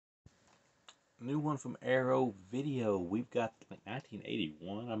New one from Arrow Video. We've got like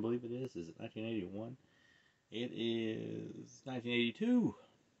 1981, I believe it is. Is it 1981? It is 1982.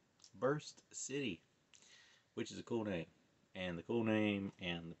 Burst City, which is a cool name. And the cool name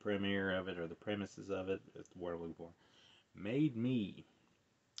and the premiere of it, or the premises of it, is the word I'm looking for, made me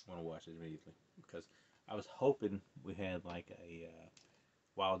want to watch it immediately. Because I was hoping we had like a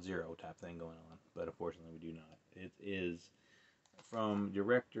Wild Zero type thing going on. But unfortunately we do not. It is from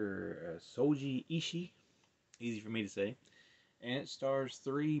director Soji Ishii, easy for me to say, and it stars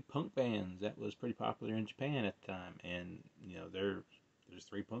 3 punk bands that was pretty popular in Japan at the time. And you know, there's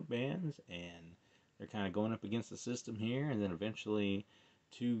 3 punk bands, and they're kind of going up against the system here, and then eventually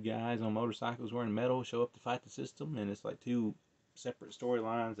 2 guys on motorcycles wearing metal show up to fight the system, and it's like 2 separate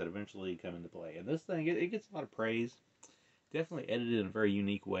storylines that eventually come into play. And this thing, it gets a lot of praise. Definitely edited in a very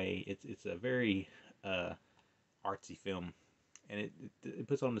unique way. It's a very artsy film, and it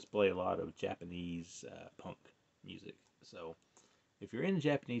puts on display a lot of Japanese punk music. So if you're into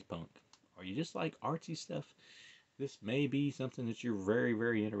Japanese punk, or you just like artsy stuff, this may be something that you're very,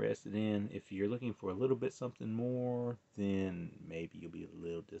 very interested in. If you're looking for a little bit something more, then maybe you'll be a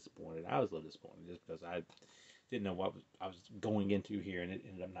little disappointed. I was a little disappointed just because I didn't know what I was going into here, and it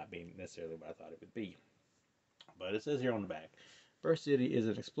ended up not being necessarily what I thought it would be. But it says here on the back, Burst City is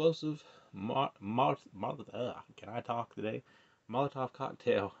an explosive can I talk today? Molotov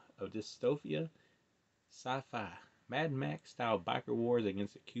cocktail of dystopia, sci-fi, Mad Max style biker wars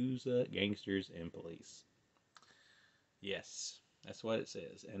against Yakuza, gangsters, and police. Yes, that's what it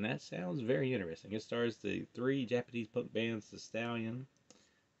says, and that sounds very interesting. It stars the 3 Japanese punk bands, the Stallion,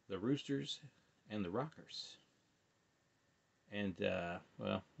 the Roosters, and the Rockers. And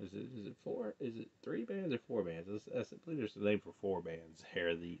well, is it 4? Is it 3 bands or 4 bands? I believe there's a name for 4 bands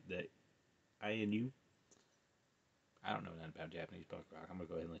here. The INU. I don't know nothing about Japanese punk rock. I'm gonna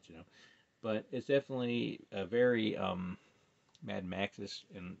go ahead and let you know, but it's definitely a very Mad Max-ish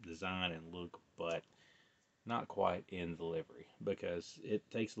in design and look, but not quite in delivery, because it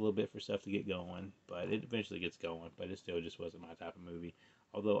takes a little bit for stuff to get going, but it eventually gets going. But it still just wasn't my type of movie.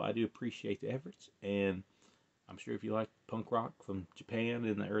 Although I do appreciate the efforts, and I'm sure if you like punk rock from Japan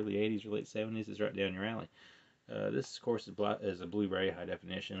in the early 80s or late 70s, it's right down your alley. This, of course, is a Blu-ray, high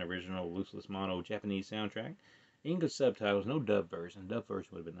definition, original, looseless mono Japanese soundtrack. English subtitles, no dub version. Dub version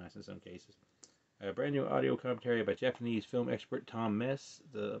would have been nice in some cases. Brand new audio commentary by Japanese film expert Tom Mess,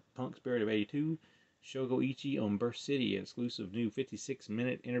 the punk spirit of 82. Shogo Ichi on Burst City, an exclusive new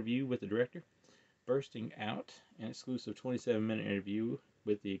 56-minute interview with the director. Bursting Out, an exclusive 27-minute interview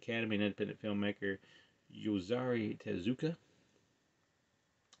with the Academy and independent filmmaker Yosari Tezuka.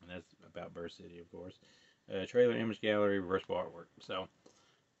 And that's about Burst City, of course. Trailer, image gallery, reversible artwork. So,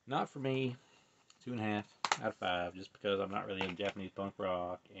 not for me. 2.5 out of 5, just because I'm not really into Japanese punk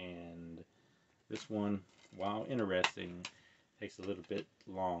rock, and this one, while interesting, takes a little bit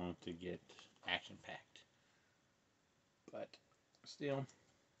long to get action-packed. But still,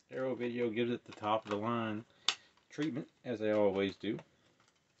 Arrow Video gives it the top of the line treatment, as they always do,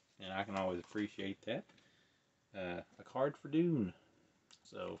 and I can always appreciate that. A card for Dune.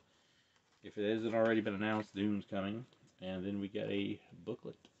 So, if it hasn't already been announced, Dune's coming, and then we get a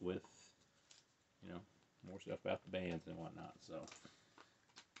booklet with, you know, more stuff about the bands and whatnot. So,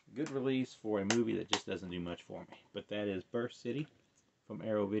 good release for a movie that just doesn't do much for me. But that is Burst City from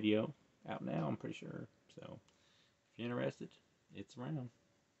Arrow Video, out now, I'm pretty sure. So, if you're interested, it's around.